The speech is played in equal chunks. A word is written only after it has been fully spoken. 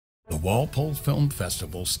The Walpole Film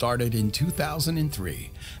Festival started in 2003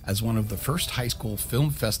 as one of the first high school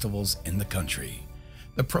film festivals in the country.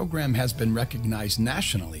 The program has been recognized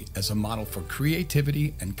nationally as a model for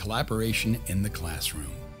creativity and collaboration in the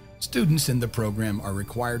classroom. Students in the program are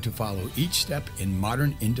required to follow each step in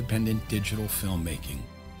modern independent digital filmmaking.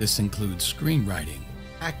 This includes screenwriting,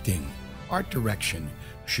 acting, art direction,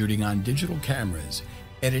 shooting on digital cameras,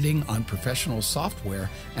 editing on professional software,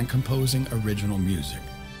 and composing original music.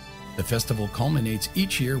 The festival culminates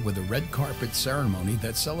each year with a red carpet ceremony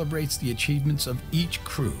that celebrates the achievements of each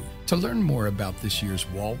crew. To learn more about this year's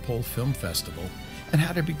Walpole Film Festival and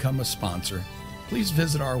how to become a sponsor, please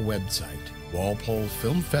visit our website,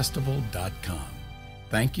 walpolefilmfestival.com.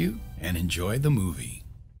 Thank you and enjoy the movie.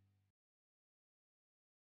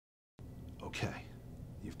 Okay,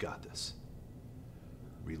 you've got this.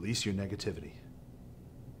 Release your negativity.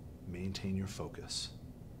 Maintain your focus.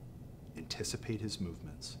 Anticipate his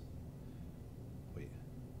movements. Wait,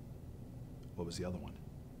 what was the other one?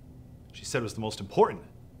 She said it was the most important.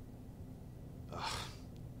 Ugh,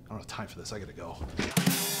 I don't have time for this, I gotta go.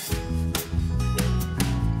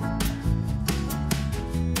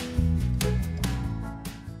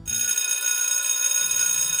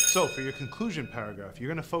 So for your conclusion paragraph, you're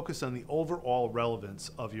gonna focus on the overall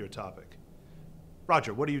relevance of your topic.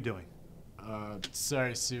 Roger, what are you doing?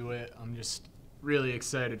 Sorry, Sue-Wit. I'm just really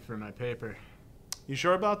excited for my paper. You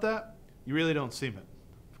sure about that? You really don't seem it.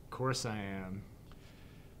 Of course I am.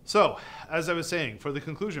 So, as I was saying, for the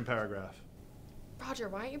conclusion paragraph. Roger,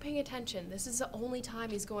 why aren't you paying attention? This is the only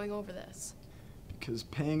time he's going over this. Because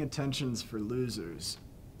paying attention's for losers.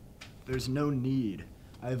 There's no need.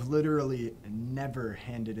 I've literally never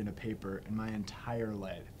handed in a paper in my entire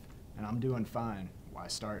life. And I'm doing fine. Why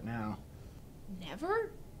start now?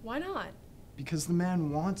 Never? Why not? Because the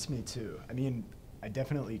man wants me to. I mean, I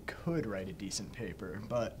definitely could write a decent paper,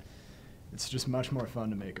 but it's just much more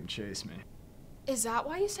fun to make him chase me. Is that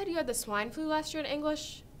why you said you had the swine flu last year in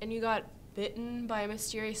English, and you got bitten by a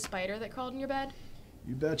mysterious spider that crawled in your bed?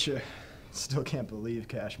 You betcha. Still can't believe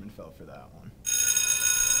Cashman fell for that one.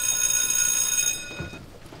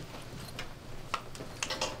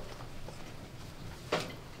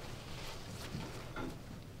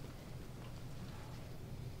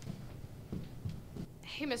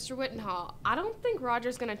 Hey, Mr. Whittenhall, I don't think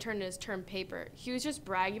Roger's gonna turn in his term paper. He was just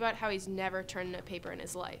bragging about how he's never turned in a paper in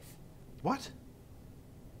his life. What?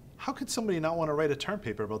 How could somebody not want to write a term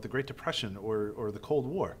paper about the Great Depression or the Cold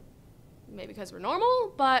War? Maybe because we're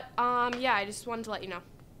normal, but yeah, I just wanted to let you know.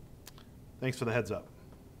 Thanks for the heads up.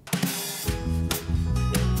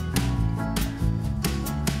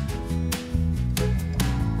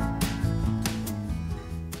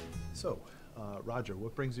 So, Roger,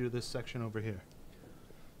 what brings you to this section over here? I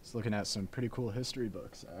was looking at some pretty cool history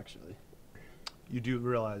books, actually. You do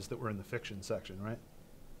realize that we're in the fiction section, right?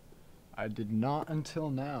 I did not until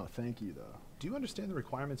now, thank you, though. Do you understand the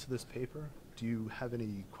requirements of this paper? Do you have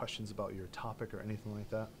any questions about your topic or anything like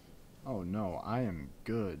that? Oh, no, I am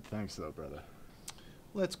good. Thanks, though, brother.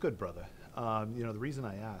 Well, that's good, brother. You know, the reason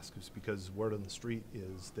I ask is because word on the street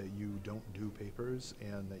is that you don't do papers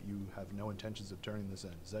and that you have no intentions of turning this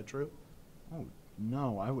in. Is that true? Oh,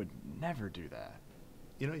 no, I would never do that.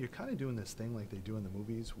 You know, you're kind of doing this thing like they do in the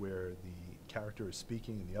movies where the character is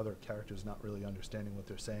speaking and the other character is not really understanding what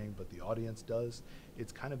they're saying, but the audience does.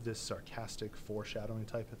 It's kind of this sarcastic foreshadowing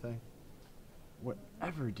type of thing.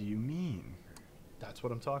 Whatever do you mean? That's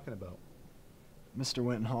what I'm talking about. Mr.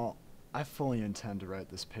 Whittenhall, I fully intend to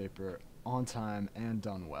write this paper on time and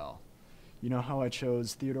done well. You know how I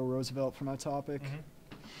chose Theodore Roosevelt for my topic? Mm-hmm.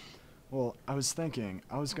 Well, I was thinking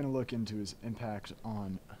I was going to look into his impact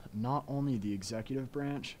on not only the executive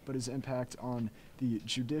branch, but his impact on the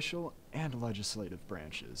judicial and legislative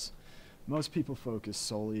branches. Most people focus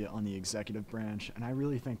solely on the executive branch, and I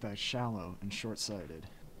really think that's shallow and short-sighted.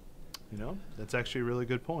 You know, that's actually a really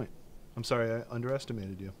good point. I'm sorry, I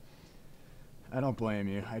underestimated you. I don't blame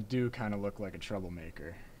you. I do kind of look like a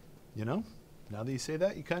troublemaker. You know, now that you say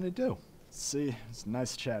that, you kind of do. See, it's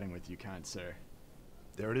nice chatting with you, kind sir.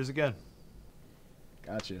 There it is again.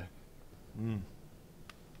 Gotcha.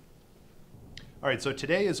 All right, so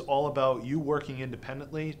today is all about you working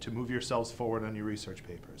independently to move yourselves forward on your research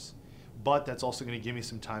papers. But that's also going to give me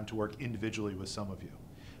some time to work individually with some of you.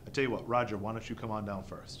 I'll tell you what, Roger, why don't you come on down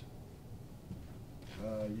first?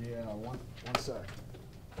 Yeah, one sec.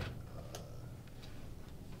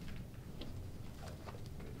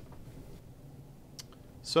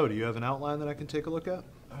 So, do you have an outline that I can take a look at?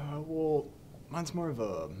 Well, mine's more of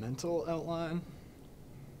a mental outline.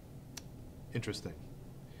 Interesting.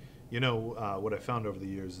 You know, what I found over the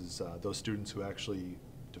years is those students who actually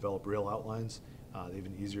develop real outlines, They have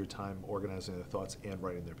an easier time organizing their thoughts and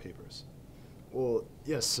writing their papers. Well,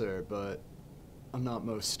 yes, sir, but I'm not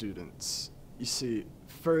most students. You see,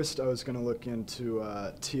 first I was going to look into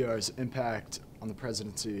TR's impact on the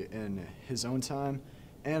presidency in his own time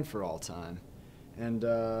and for all time. And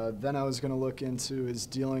then I was going to look into his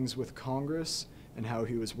dealings with Congress and how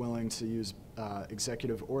he was willing to use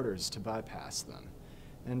executive orders to bypass them.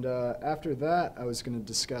 And after that, I was going to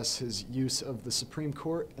discuss his use of the Supreme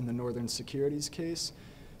Court in the Northern Securities case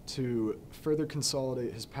to further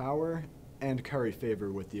consolidate his power and curry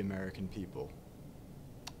favor with the American people.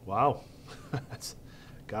 Wow.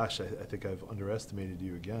 Gosh, I think I've underestimated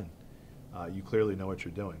you again. You clearly know what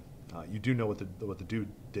you're doing. You do know what the due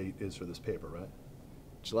date is for this paper, right?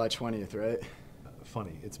 July 20th, right?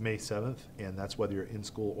 Funny, it's May 7th, and that's whether you're in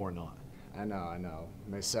school or not. I know.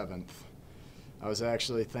 May 7th. I was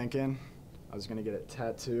actually thinking I was going to get it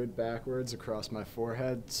tattooed backwards across my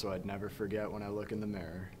forehead so I'd never forget when I look in the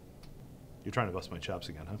mirror. You're trying to bust my chops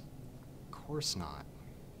again, huh? Of course not.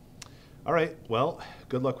 All right, well,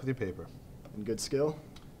 good luck with your paper. And good skill?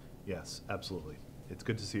 Yes, absolutely. It's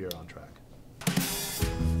good to see you're on track.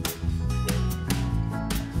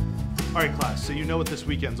 All right, class, so you know what this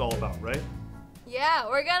weekend's all about, right? Yeah,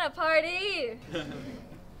 we're gonna party!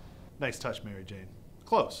 Nice touch, Mary Jane.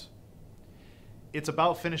 Close. It's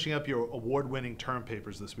about finishing up your award-winning term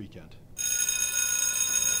papers this weekend.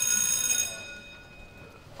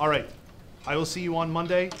 All right, I will see you on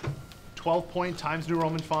Monday. 12-point Times New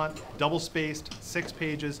Roman font, double-spaced, 6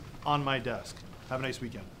 pages, on my desk. Have a nice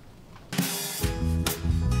weekend.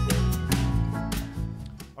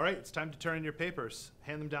 All right, it's time to turn in your papers.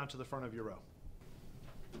 Hand them down to the front of your row.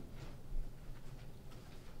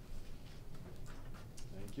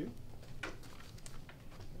 Thank you.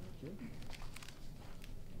 Thank you.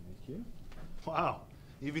 Thank you. Wow,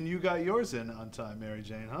 even you got yours in on time, Mary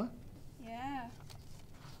Jane, huh? Yeah.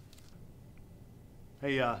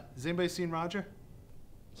 Hey, has anybody seen Roger?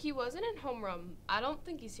 He wasn't in homeroom. I don't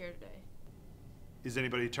think he's here today. Is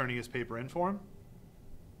anybody turning his paper in for him?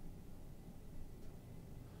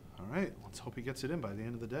 All right, let's hope he gets it in by the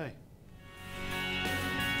end of the day.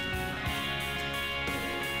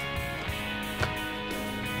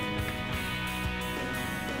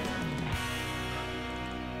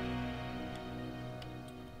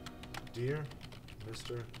 Dear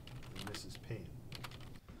Mr. and Mrs. Payne.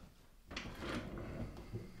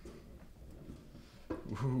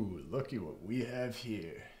 Ooh, looky what we have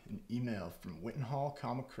here. An email from Whittenhall,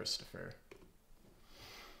 Christopher.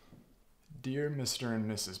 Dear Mr. and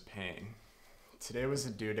Mrs. Payne, today was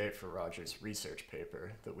the due date for Roger's research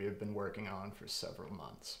paper that we have been working on for several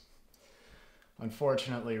months.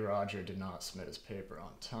 Unfortunately, Roger did not submit his paper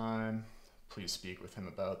on time. Please speak with him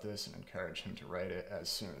about this and encourage him to write it as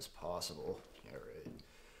soon as possible. Yeah, right.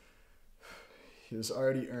 He has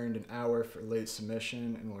already earned an hour for late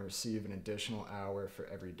submission and will receive an additional hour for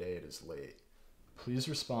every day it is late. Please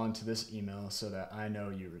respond to this email so that I know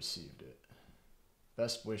you received it.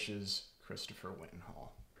 Best wishes, Christopher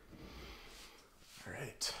Whittenhall. All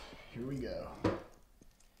right, here we go.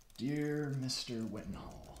 Dear Mr.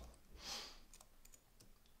 Whittenhall,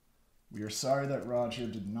 we are sorry that Roger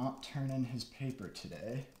did not turn in his paper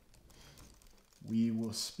today. We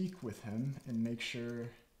will speak with him and make sure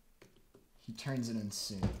he turns it in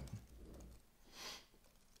soon.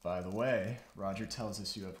 By the way, Roger tells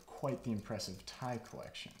us you have quite the impressive tie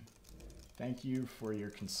collection. Thank you for your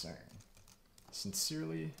concern.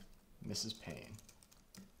 Sincerely, Mrs. Payne.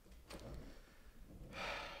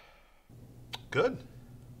 Good.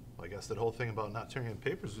 Well, I guess that whole thing about not turning in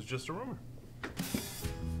papers was just a rumor.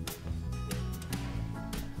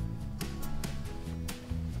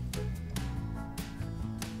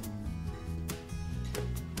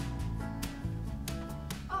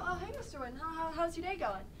 Hey, Mr. Whittenhall, how's your day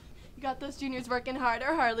going? You got those juniors working hard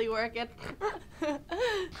or hardly working?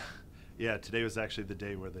 Yeah, today was actually the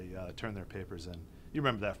day where they turned their papers in. You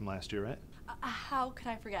remember that from last year, right? How could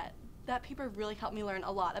I forget? That paper really helped me learn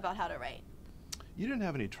a lot about how to write. You didn't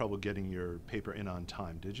have any trouble getting your paper in on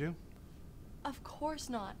time, did you? Of course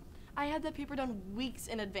not. I had that paper done weeks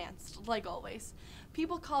in advance, like always.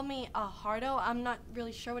 People call me a hardo. I'm not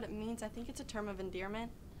really sure what it means. I think it's a term of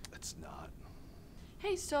endearment. It's not.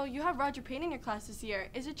 Hey, so you have Roger Payne in your class this year.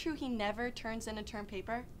 Is it true he never turns in a term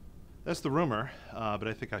paper? That's the rumor, but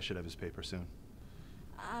I think I should have his paper soon.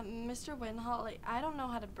 Mr. Whittenhall, I don't know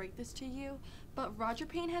how to break this to you, but Roger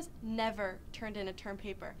Payne has never turned in a term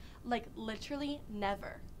paper. Like, literally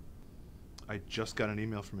never. I just got an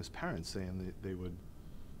email from his parents saying that they would...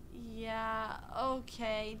 Yeah,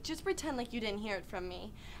 okay. Just pretend like you didn't hear it from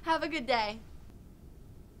me. Have a good day.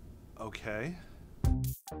 Okay.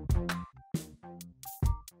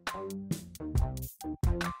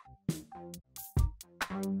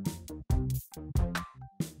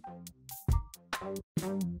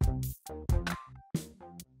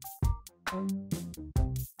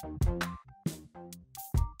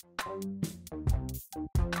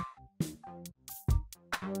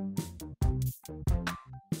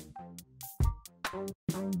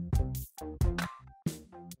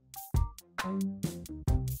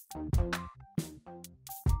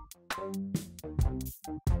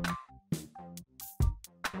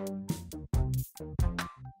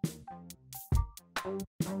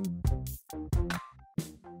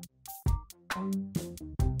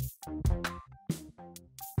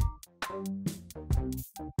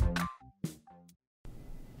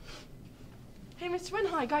 Hey, Mr.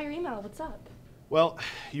 Whittenhall, I got your email. What's up? Well,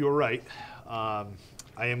 you were right. I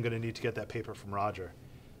am going to need to get that paper from Roger.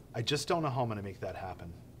 I just don't know how I'm going to make that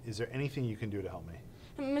happen. Is there anything you can do to help me?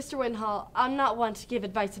 Mr. Whittenhall, I'm not one to give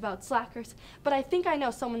advice about slackers, but I think I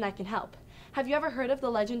know someone that can help. Have you ever heard of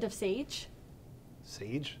the legend of Sage?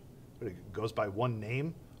 Sage? What, it goes by one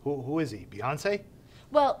name? Who is he? Beyonce?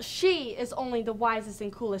 Well, she is only the wisest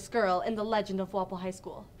and coolest girl in the legend of Walpole High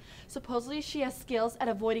School. Supposedly, she has skills at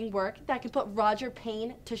avoiding work that can put Roger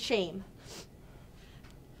Payne to shame.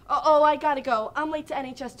 Oh, I gotta go. I'm late to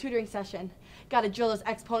NHS tutoring session. Gotta drill those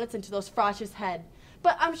exponents into those Frosh's head.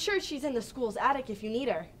 But I'm sure she's in the school's attic if you need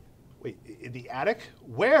her. Wait, in the attic?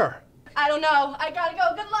 Where? I don't know. I gotta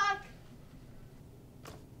go. Good luck.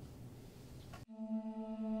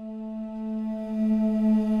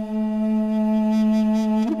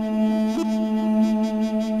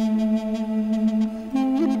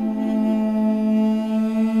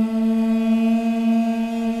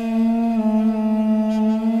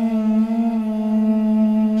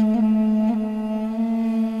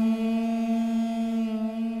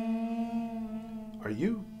 Are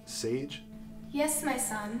you Sage? Yes, my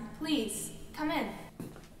son. Please, come in.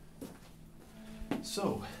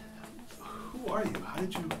 So, who are you? How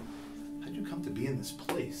did you come to be in this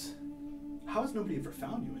place? How has nobody ever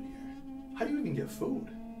found you in here? How do you even get food?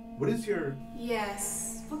 What is your...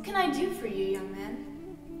 Yes. What can I do for you, young man?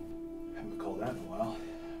 Haven't been called that in a while.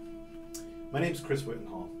 My name's Chris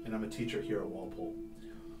Whittenhall, and I'm a teacher here at Walpole.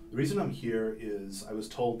 The reason I'm here is I was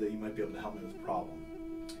told that you might be able to help me with a problem.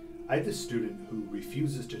 I have this student who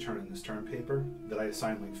refuses to turn in this term paper that I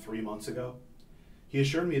assigned like 3 months ago. He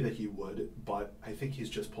assured me that he would, but I think he's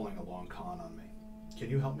just pulling a long con on me. Can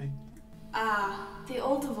you help me? Ah, the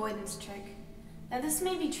old avoidance trick. Now this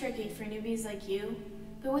may be tricky for newbies like you,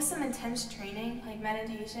 but with some intense training, like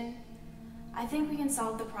meditation, I think we can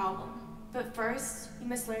solve the problem. But first, you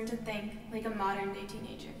must learn to think like a modern-day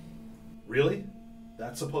teenager. Really?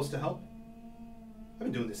 That's supposed to help? I've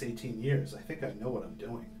been doing this 18 years. I think I know what I'm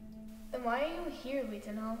doing. Then why are you here,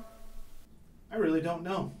 Whittenhall? I really don't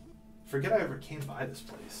know. Forget I ever came by this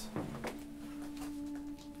place.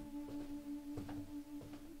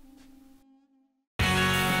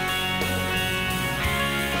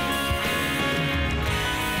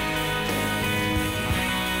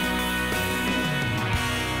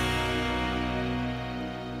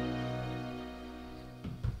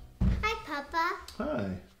 Hi, Papa.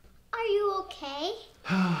 Hi. Are you okay?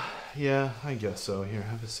 Yeah, I guess so. Here,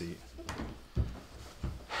 have a seat.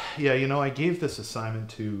 Yeah, I gave this assignment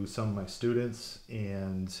to some of my students,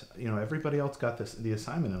 and, everybody else got the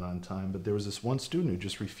assignment in on time, but there was this one student who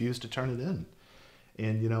just refused to turn it in.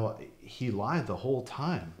 And, he lied the whole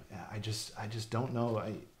time. I just don't know.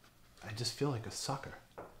 I just feel like a sucker.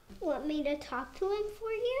 Want me to talk to him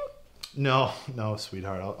for you? No,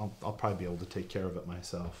 sweetheart. I'll probably be able to take care of it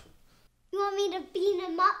myself. You want me to beat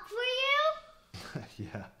him up for you?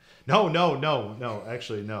 Yeah. No.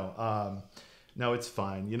 Actually, no. No, it's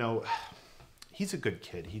fine. He's a good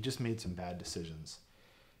kid. He just made some bad decisions.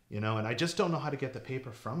 And I just don't know how to get the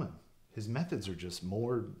paper from him. His methods are just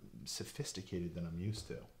more sophisticated than I'm used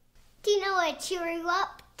to. Do you know what cheer you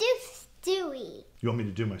up? Do Stewie. You want me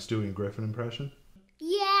to do my Stewie Griffin impression?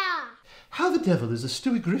 Yeah. How the devil is a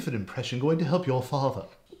Stewie Griffin impression going to help your father?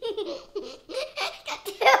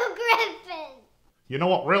 Griffin. You know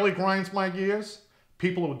what really grinds my gears?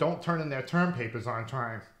 People who don't turn in their term papers on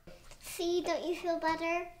time. See, don't you feel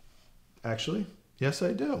better? Actually, yes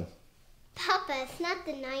I do. Papa, it's not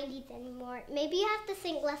the 90s anymore. Maybe you have to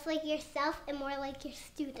think less like yourself and more like your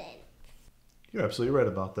students. You're absolutely right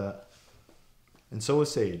about that. And so is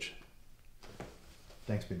Sage.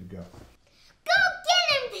 Thanks, baby girl. Go get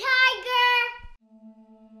him, Tiger!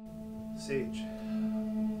 Sage,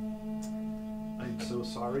 I'm so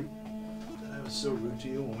sorry that I was so rude to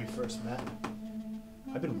you when we first met.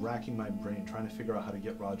 I've been racking my brain trying to figure out how to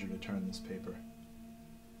get Roger to turn this paper.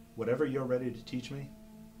 Whatever you're ready to teach me,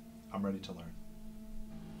 I'm ready to learn.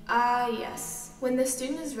 Yes. When the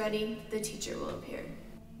student is ready, the teacher will appear.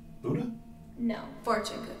 Buddha? No,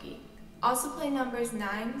 fortune cookie. Also play numbers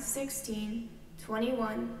 9, 16,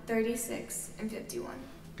 21, 36, and 51.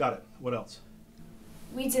 Got it. What else?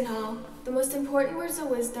 Whittenhall, the most important words of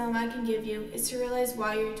wisdom I can give you is to realize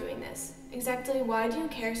why you're doing this. Exactly why do you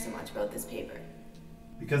care so much about this paper?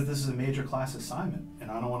 Because this is a major class assignment,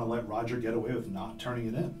 and I don't want to let Roger get away with not turning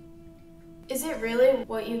it in. Is it really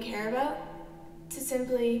what you care about? To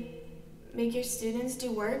simply make your students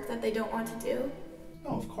do work that they don't want to do?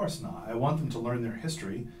 No, of course not. I want them to learn their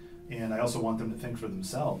history, and I also want them to think for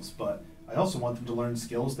themselves, but I also want them to learn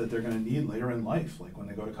skills that they're going to need later in life, like when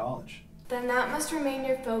they go to college. Then that must remain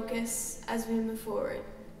your focus as we move forward.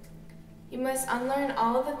 You must unlearn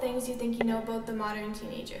all of the things you think you know about the modern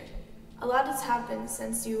teenager. A lot has happened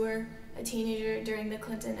since you were a teenager during the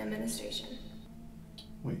Clinton administration.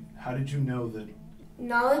 Wait, how did you know that...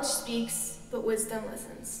 Knowledge speaks, but wisdom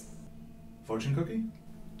listens. Fortune cookie?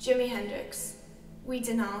 Jimi Hendrix,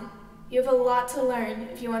 Whittenhall, you have a lot to learn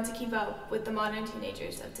if you want to keep up with the modern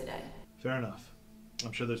teenagers of today. Fair enough.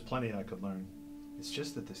 I'm sure there's plenty I could learn. It's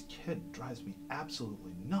just that this kid drives me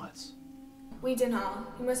absolutely nuts. Whittenhall,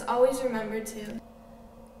 you must always remember to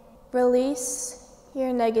release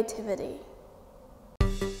your negativity.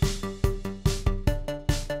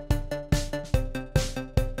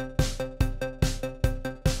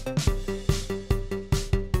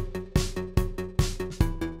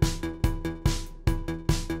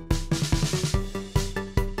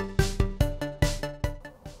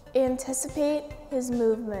 Anticipate his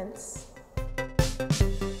movements.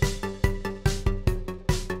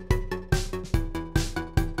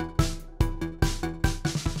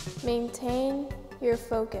 Maintain your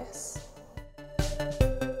focus.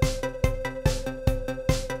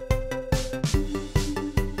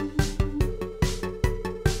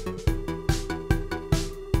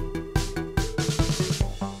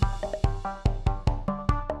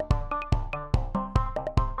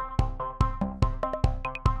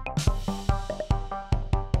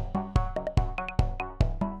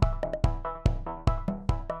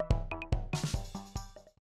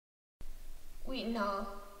 Whittenhall,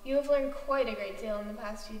 you have learned quite a great deal in the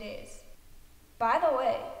past few days. By the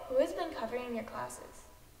way, who has been covering your classes?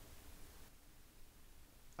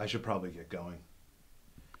 I should probably get going.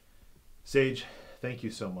 Sage, thank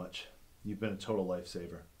you so much. You've been a total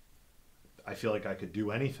lifesaver. I feel like I could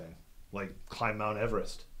do anything, like climb Mount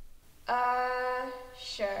Everest.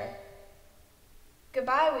 Sure.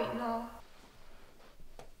 Goodbye, Whittenhall.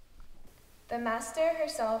 The Master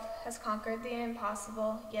herself has conquered the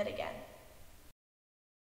impossible yet again.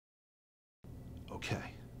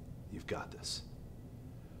 Okay, you've got this.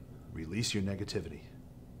 Release your negativity.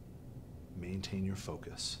 Maintain your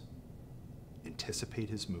focus. Anticipate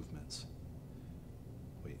his movements.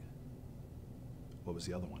 Wait, what was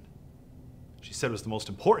the other one? She said it was the most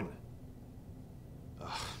important. Ugh,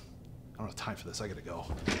 I don't have time for this, I gotta go.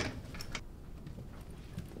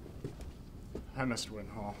 Hi, Mr.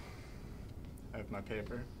 Whittenhall. I have my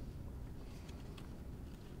paper.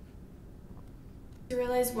 To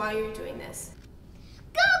realize why you're doing this.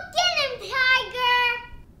 Go get him,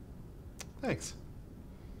 Tiger! Thanks.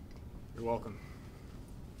 You're welcome.